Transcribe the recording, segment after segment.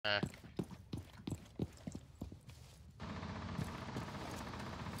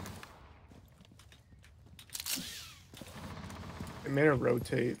It made her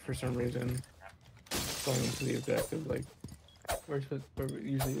rotate for some reason. Going into the objective, like where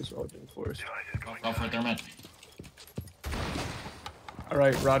usually is Origin Force. Go for it, Thermite.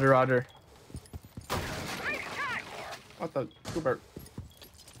 Alright, Roger. What the Cooper?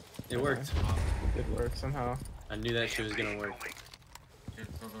 It worked. It did work somehow. I knew that shit was gonna work. Go.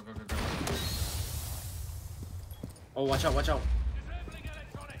 Oh, watch out.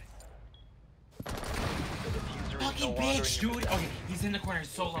 Fucking bitch, dude! Okay, he's in the corner. He's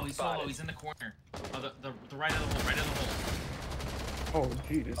solo. He's in the corner. Oh, the right of the hole. Oh,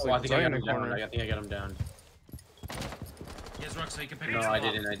 gee, it's Oh, I like think right I in got the him corner. down. I think I got him down. He has Rook, so he can pick No, himself I up.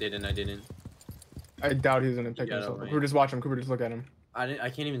 didn't. I doubt he's gonna pick got it, himself. right? Cooper, just watch him. Cooper, just look at him. I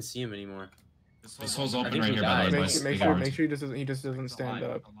can't even see him anymore. This hole's open think right he here, by the way, died. boys. Make sure he just doesn't stand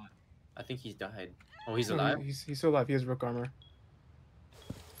up. I think he's died. Oh, he's No, alive? He's still alive. He has Rook armor.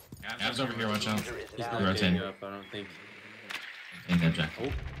 Gab's over here, watch out. He's not Rotating. getting up, I don't think. In the object. Oh,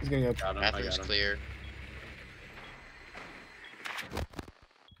 He's getting up. got him. Bathroom's clear.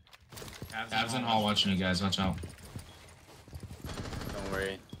 Gab's in hall watching you guys, watch out. Don't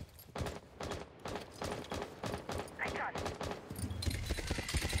worry.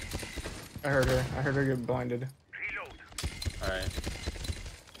 I heard her get blinded. Alright.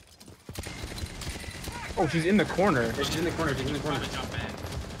 Oh, she's in the corner. She's in the corner.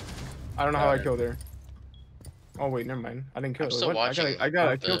 I don't know how I killed her. Oh wait, never mind. I didn't kill I'm her. still What? watching I got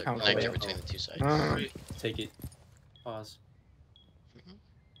a the kill count. connector between the two sides. Take it. Pause.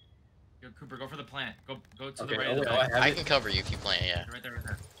 Yo, Cooper, go for the plant. Go to Okay, the right of the I plant. have I it. can cover you if you plant, yeah. Right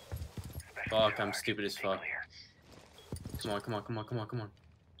there. Fuck, I'm stupid as fuck. Come on.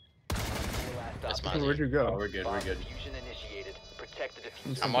 That's Cooper, my where'd you Oh, go? we're good.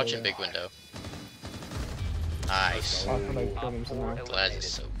 I'm watching big window. Nice. Oh, I thought I killed him somehow. Glaz is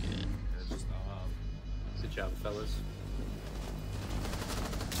so good. Good job, fellas.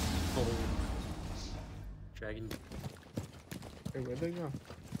 Oh. Dragon. Hey, where'd they go?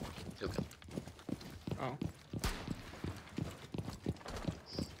 Okay. Oh.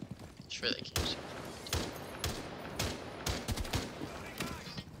 Sure they can use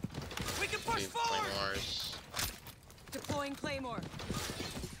We can push forward. Claymores. Deploying Claymore.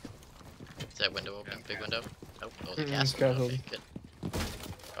 Is that window open? Big window? Oh, the Mm-mm, castle. it's Okay, good.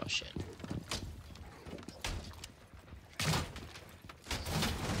 Oh shit.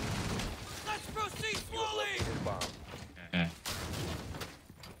 Let's proceed slowly. Okay.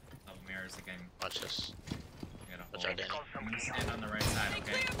 Mirrors again. Watch this. Watch out, Danny. I'm gonna stand on the right side, Stay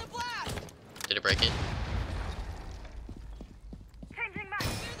okay? clear of the blast. Did it break it? Changing back.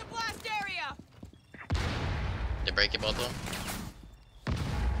 Clear the blast area. Did it break it, both of them?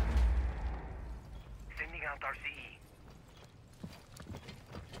 Sending out RCE.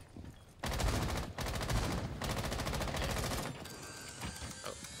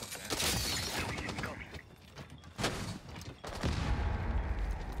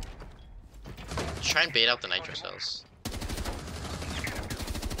 Try and bait out the nitro cells.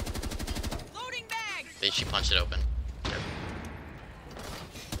 Loading bag. She punched it open.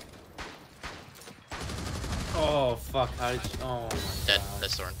 Oh, fuck. How did you... Oh, my Dead. God.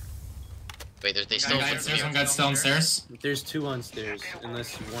 That's Thorn. Wait, they still. One guy's still on stairs. There's two on stairs,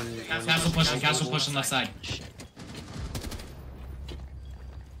 unless one... Castle pushing left side. Shit.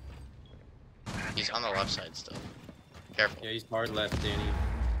 He's on the left side still. Careful. Yeah, he's hard left, Danny.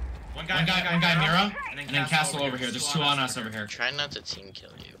 One guy Mira, and then Castle over here. There's two on us over here. Try not to team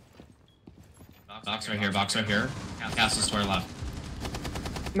kill you. Box right here. Castle's to our left.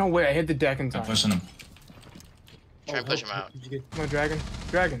 No way, I hit the deck in I'm time. pushing him. Try and push him out. Come on, Dragon.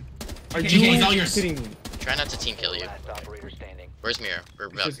 Are Okay, you he's all yours. kidding me? Try not to team kill you. Where's Mira? Or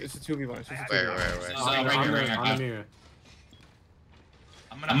Valkyrie? It's a 2v1. It's just a 2v1. Where? Right here. On the mirror.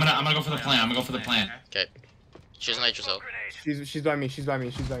 I'm gonna go for the plant. Okay. She has a nitro cell. She's by me. She's coming.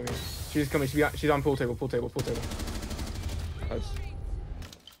 She's on pool table. Nice.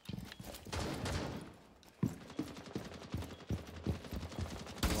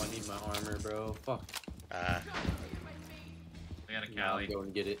 Oh, I need my armor, bro. Fuck. I got a Now I'll go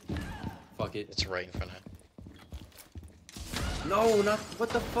and get it. Fuck it. It's right in front of. No, not... What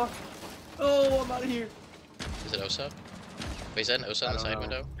the fuck? Oh, I'm out of here. Is it Osa? Wait, is that an Osa on the side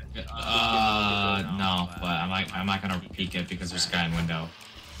window? No, but I'm not gonna peek it because there's a guy in window.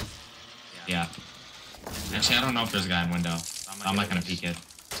 Yeah. Actually, I don't know if there's a guy in window. I'm not gonna peek it.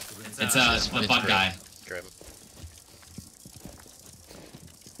 It's the bug guy. Grim.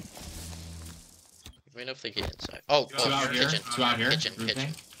 Let me know if they get inside. Oh, Two out here. kitchen. Two out here. Kitchen.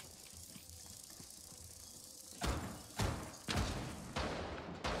 Roofing.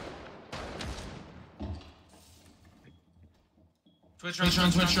 Twitch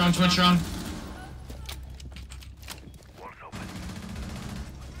on, Twitch on, Twitch on. Walls open.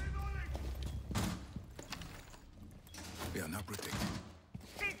 We are now protected.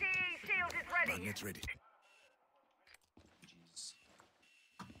 CCE shield is ready. Magnets ready.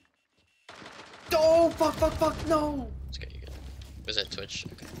 Oh, fuck, no! Let's get you good. Was that Twitch?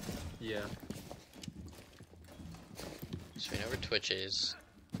 Okay. Yeah. So we know where Twitch is.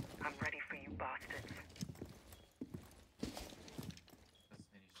 I'm ready for you bastards.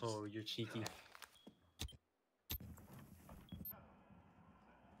 Oh, you're cheeky.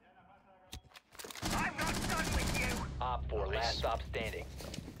 I'm not done with you. Op 4, last stop standing.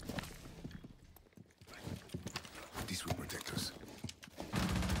 This will protect us.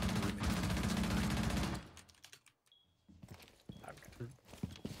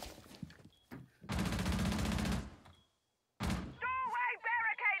 Doorway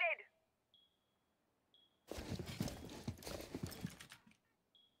barricaded.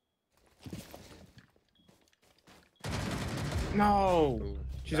 No. Ooh,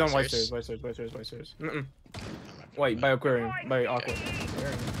 She's on white downstairs. stairs. White stairs. White stairs. Mm-mm. White by aquarium. By aqua.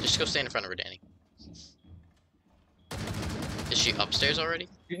 Aquarium. Just go stand in front of her, Danny. Is she upstairs already?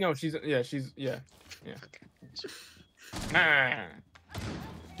 No, she's yeah. Okay. Ah.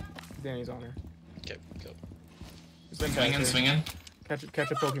 Danny's on her. Okay, go. Swing Swinging, swinging. Catch a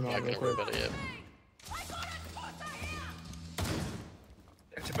Pokemon Not real gonna worry quick. about it yet.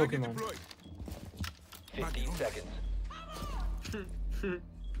 Catch a Magnet Pokemon. deployed. 15 seconds.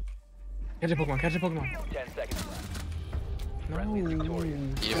 Catch a Pokemon. 10 seconds. No. Friendly victorious.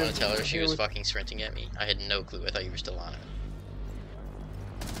 You didn't want to tell her she was fucking sprinting at me? I had no clue. I thought you were still on it.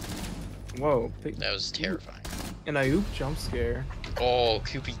 Whoa. That was terrifying. An Ayuk jump scare. Oh,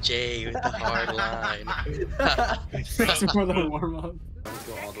 Koopy J with the hard line. For the warm up. Let's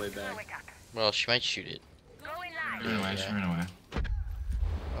go all the way back. Well, she might shoot it. Going live. She ran away, she ran away.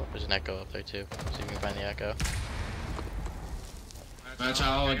 Oh, there's an echo up there too. See if we can find the echo. Watch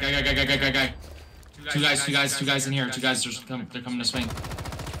out, oh, guy. Two guys in here. Two guys, they're coming to swing.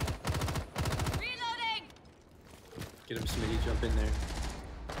 Reloading! Get him, Smitty, jump in there.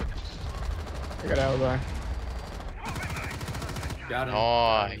 I got alibi. Got him.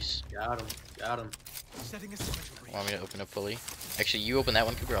 Nice. Got him. Want me to open a pulley? Actually, you open that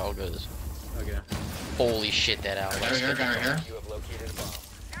one, Cooper. I'll go to this. Okay. Holy shit, that owl. Guy right here, guy right here. You have located a bomb.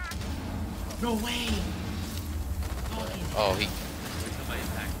 No way! Oh, he.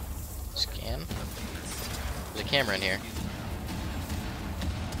 Scan? There's a camera in here.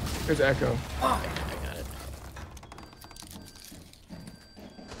 There's Echo. Okay, I got it.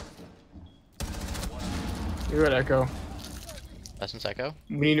 You're at Echo. That's in Echo?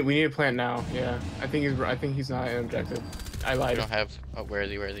 We need a plant now. Yeah. I think he's not an objective. I I lied. don't have. Oh, where is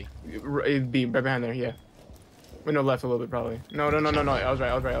he? It'd be right behind there. Yeah. Wait, no, left a little bit probably. No. I was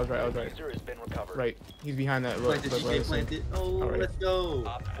right. User has been recovered. Right. He's behind that. Planted, look, GK planted. Oh, Alright. let's go.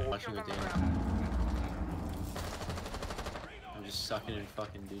 Op 4 Watching with Danny. I'm just sucking and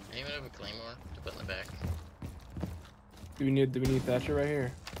fucking, dude. Anyone have a claymore to put in the back? Do we need Thatcher right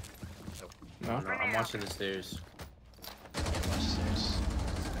here? Nope. No. No, I'm watching the stairs. Yeah, watch the stairs.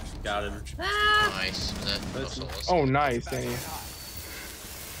 Got him. Nice. Was that Let's- Solis? Oh, nice, Danny.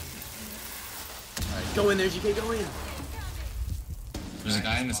 Alright, go in there, GK, go in. There's a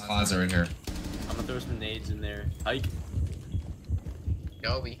guy in this closet right here. I'm gonna throw some nades in there. Hike.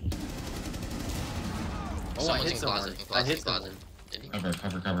 Gobi. Oh, I Someone's hit in someone. closet. I hit someone. Did he? Cover.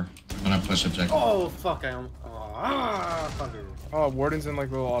 I'm gonna push objective. Oh, fuck, fucker. Oh, Warden's in like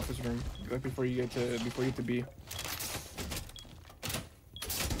a little office room. Like before you get to B. Op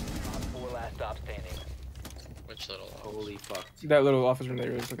 4 last stop standing. Which little? Holy fuck. That little office room that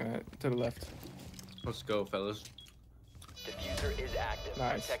you were just looking at to the left. Let's go, fellas. Diffuser is active.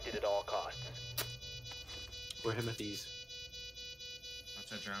 Nice. Protected at all costs. We're Himothy's.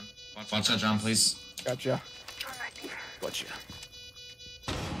 Watch that, John, please. Gotcha. Watch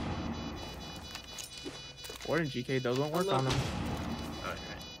ya. Warden GK doesn't work on him. Alright.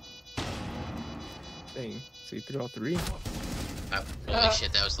 Dang. So you threw all three. Holy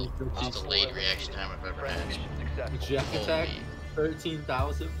shit, that was the most delayed reaction time I've ever had. Friendly mission successful. Jeff attack. Holy.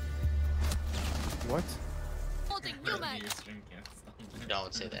 13,000. What? Holding new mag.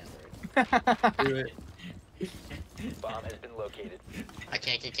 Don't say that word. Do it. Bomb has been located. I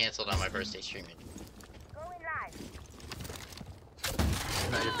can't get canceled on my first day streaming. Going live.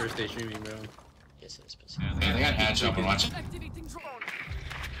 Not your first day streaming, bro. Yes, it is. But Yeah, they got hatch up and watch. Activating drone.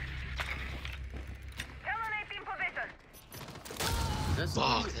 Terminating position. That's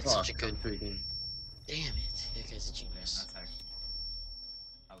Fuck, that's such a good- freaking. damn it. That guy's a genius.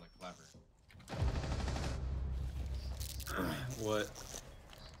 I look clever. What?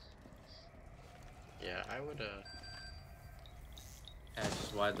 Yeah, I would Hatch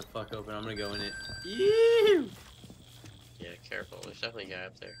is wide the fuck open. I'm gonna go in it. Ew! yeah, careful. There's definitely a guy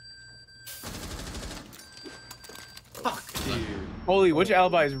up there. Fuck, dude. Holy, which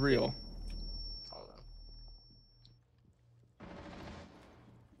alibi is real? Hold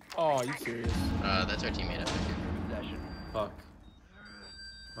on. Oh, you serious? That's our teammate up there. Possession. Fuck.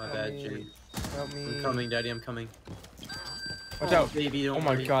 My Help bad, me. Jay. Help me. I'm coming, Daddy. I'm coming. Watch out. baby. Don't Oh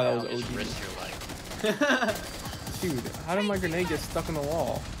my worry. god, that was Just OD. risk your life. Dude, how did my grenade get stuck in the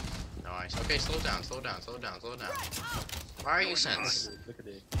wall? Nice. Okay, slow down, slow down, slow down, slow down. Why are you sense? Look at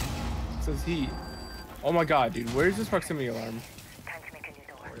it. It says heat. Oh my god, dude, where's this proximity alarm? Time to make a new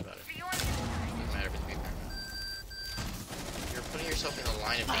Don't door. worry about it. See you on Doesn't matter if it's being paramount. You're putting yourself in the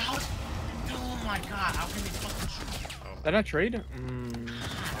line of danger. Oh my god, how can we fucking shoot? Oh, Did I trade?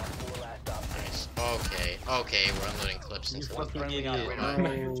 Four last stop. nice. Okay, okay, we're unloading clips. You Since fucking friendly idiot.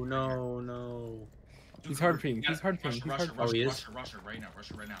 operator. No. He's hard ping. He's hard ping. He's hard Oh, he is? Rush her right now. Rush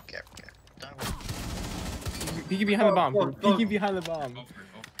her right now. Careful, careful. Peeking behind the bomb. Fuck, fuck, Peeking fuck. behind the bomb. Go for it,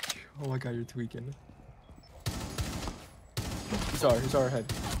 go for it. Oh my god, you're tweaking. He's our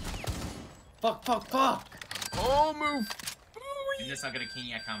head. Fuck. Oh, move! And this not gonna king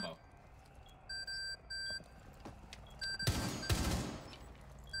ya combo.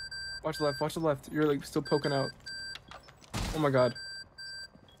 Watch the left, watch the left. You're like still poking out. Oh my god.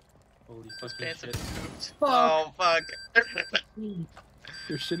 Holy fucking Pants shit. are pooped. Oh, fuck.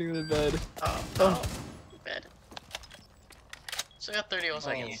 You're shitting in the bed. Oh, bad. So you got 31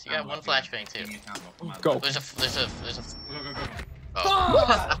 seconds. You got one flashbang too. King ya combo. Come on. Go. There's a. Go, go, go.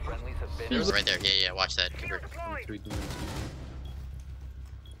 Oh, Friendlies have been there was right there. Yeah, watch that. Cooper. I'm tweaking. I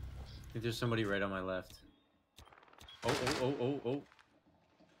think there's somebody right on my left. Oh.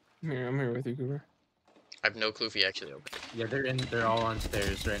 I'm here with you, Cooper. I have no clue if he actually opened it. Yeah, they're all on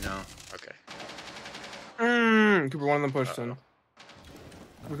stairs right now. Okay. Cooper, one of them pushed in.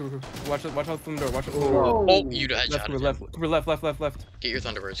 Cooper. Watch out from the door. Watch out from the door. Oh, you headshot Left, Cooper, him. left. Cooper, left. Get your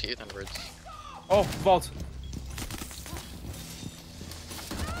Thunderbirds. Get your Thunderbirds. Oh, vault.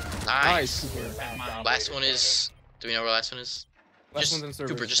 Nice. Cooper. Last one is. Do we know where the last one is? Last Just one's in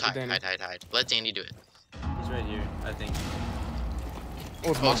service. Cooper, just with hide. Danny. Let Danny do it. He's right here, I think. Oh,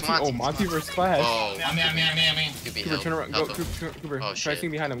 it's Oh, it's Monty. Monty. Oh, Monty versus Clash. Oh, I mean. could be Cooper, help. turn around. Go, Help him. Cooper. Oh, Try shit.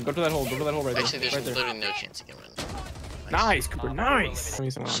 staying behind him. Go to that hole. Go to that hole right there. Actually, there's right there. literally no chance he can win. Nice, Cooper. Nice.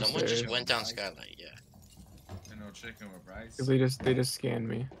 Someone Someone just went down Skylight. Yeah. No chicken with Bryce. Because they just scanned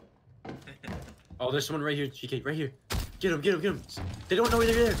me. Oh, there's someone right here, GK, right here. Get him. They don't know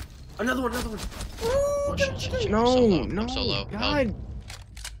they're there. Another one. Oh, shit. No, I'm so low. Help. God.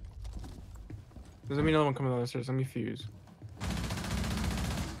 There's gonna be another one coming down the stairs. Let me fuse.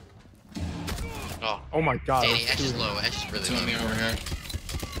 Oh, Oh my god. Danny, that's Ash is two. low. Ash is really Two of me low. over here.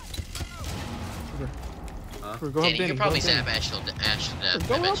 Cooper, go Danny, up you Danny. can probably go up zap Ash to death.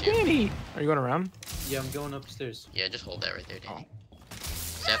 Go I up bet you. Danny. Are you going around? Yeah, I'm going upstairs. Yeah, just hold that right there, Danny.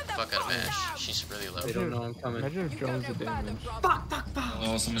 Zap the fuck out of Ash. She's really low. They don't know I'm coming. Imagine if Jones did damage.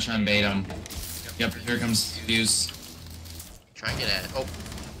 Oh, someone's trying to bait him. Yep, here comes Fuse. Try and get at it. Oh,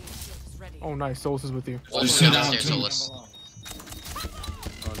 Oh, nice. Solus is with you. oh, There's two two down, downstairs, two. Solus. Oh,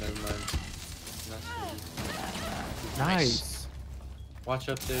 never mind. Nice. Watch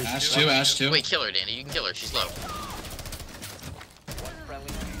up there. Ash two. Wait, kill her, Danny. You can kill her. She's low. One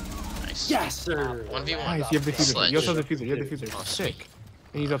friendly. Nice. Yes, sir. 1v1. Nice. You have the fuser. Sledge. You also have the fuser. You have the fuser. Oh, Sick.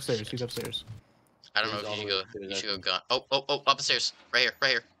 And he's upstairs. He's upstairs. I don't know if you should go. You should go gun. Oh, up the stairs. Right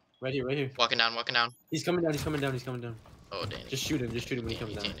here. Right here. Walking down. He's coming down. Oh, Danny. Just shoot him when he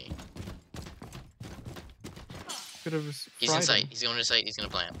comes down. Danny. Could have He's in sight. He's going to sight. He's gonna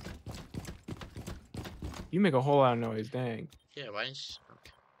plant. You make a whole lot of noise. Dang. Yeah, why didn't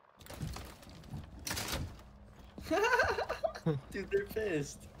you... Okay. Dude, they're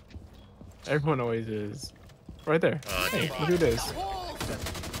pissed. Everyone always is. Right there. Oh, Hey, Danny. look who it is.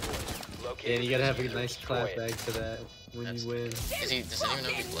 Located. And you gotta have a Diffuser. nice Destroy clap it. bag for that when That's- you win. Does anyone know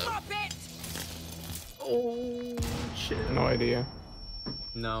if he's low? Oh shit. No idea.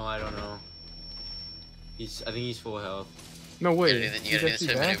 No, I don't know. I think he's full health. No way. You gotta do the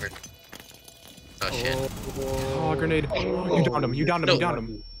spin maneuver. Oh, shit. Oh, grenade. You downed him. You downed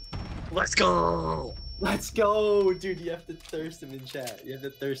him. Let's go! Let's go, dude. You have to thirst him in chat. Are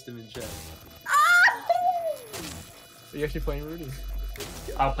you actually playing Rudy?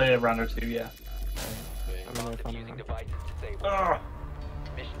 I'll play a round or two, yeah. I don't know if I'm Diffusing around. devices disabled. Ugh.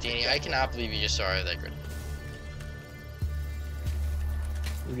 Mission Danny, I cannot believe you just saw that grenade.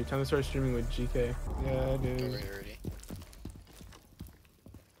 Rudy, time to start streaming with GK. Yeah, Over dude. here already.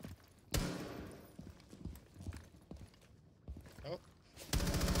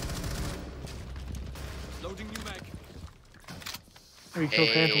 You killed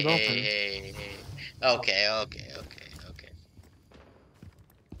Phantom Dolphin. hey. Okay. Okay.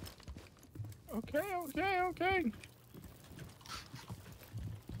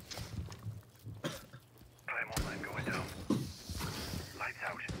 Climb online, going down. Lights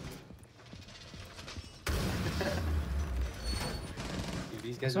out. Dude,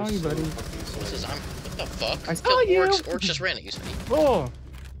 these guys Saw are you, so buddy. fucking This is slow. what the fuck? I saw Killed you. Orcs just ran at you, Smitty. Oh.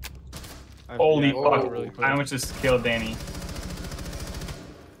 Holy Yeah, fuck. really quick. I almost just killed Danny.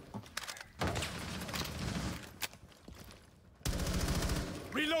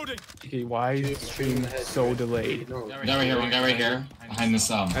 Reloading. Okay, why is stream so delayed? No, Guy right here, one guy right here. Behind this,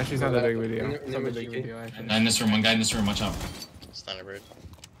 Actually, it's not a big In video. the- It's in not a the big GK. video, actually. guy in this room, one guy in this room, watch out. It's Thunderbird.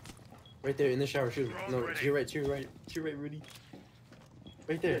 right there in the shower, shoot him. No, to your right, Rudy.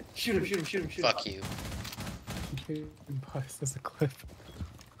 Right there. Shoot him. Fuck you. Bust as a clip.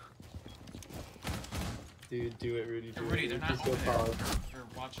 Dude, do it, Rudy. Do Rudy, it. they're not Just go over there. follow. They're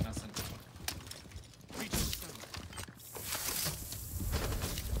watching us.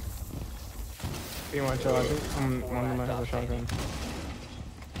 You want to chill? I think one of them might have a shotgun.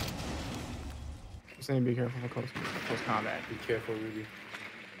 Just need to be careful for close combat. Be careful, Rudy.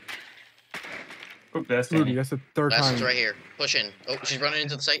 Oop, that's Rudy, Danny. that's the third Last time. one's right here. Push in. Oh, she's running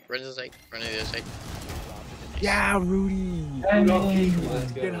into the site. Running to the other site. Yeah, Rudy.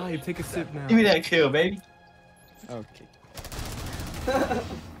 Let's Get go. high. Take a sip now. Give me that kill, baby. Okay.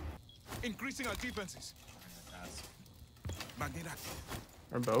 Increasing our defenses. Magnet active.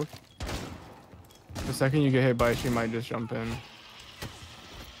 Or both. The second you get hit by it, she might just jump in.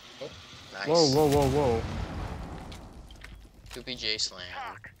 Nice. Whoa. Poopy J slam.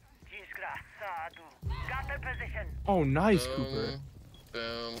 Fuck. Desgraçado. Got their position. Oh, nice, Cooper.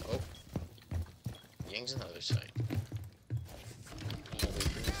 Boom. Oh. Ying's on the other side.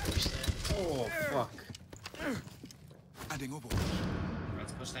 Oh, fuck. Adding over.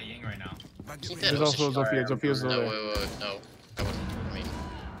 Let's push that Ying right now. Magnet Keep ready. that There's also Zofia. Zophia's No, over. wait. No. I wasn't. I mean.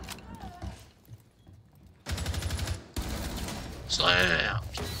 Slam!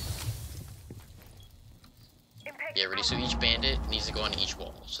 Yeah, ready. So each bandit needs to go on each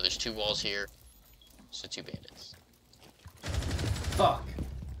wall. So there's 2 walls here. So 2 bandits. Fuck.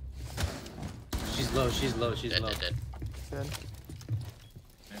 She's low. Dead. Dead.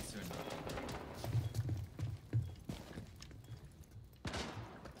 That's doing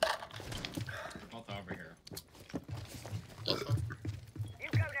They're both over here. Both of them? You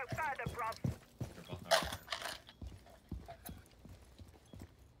go no further, bruv. They're both over here.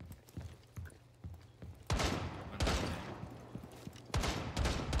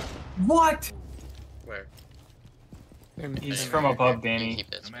 What? Where? He's from above Danny.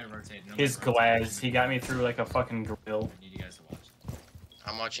 Keep it. No matter rotate. No His matter rotate. glass. He got me through like a fucking drill. I need you guys to watch.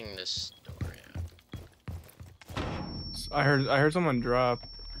 I'm watching this door, yeah. I heard someone drop.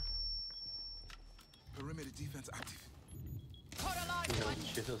 Perimeter defense active.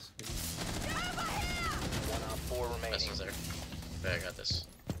 Chills. 1 on 4 remaining. This one's there. Okay, I got this.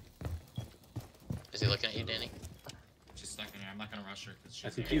 Is he looking at you, Danny? She's stuck in here. I'm not gonna rush her because I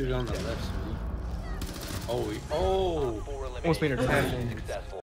she's. think he was on the left. Oh, Op 4 Almost made her eliminated. tap. Successful.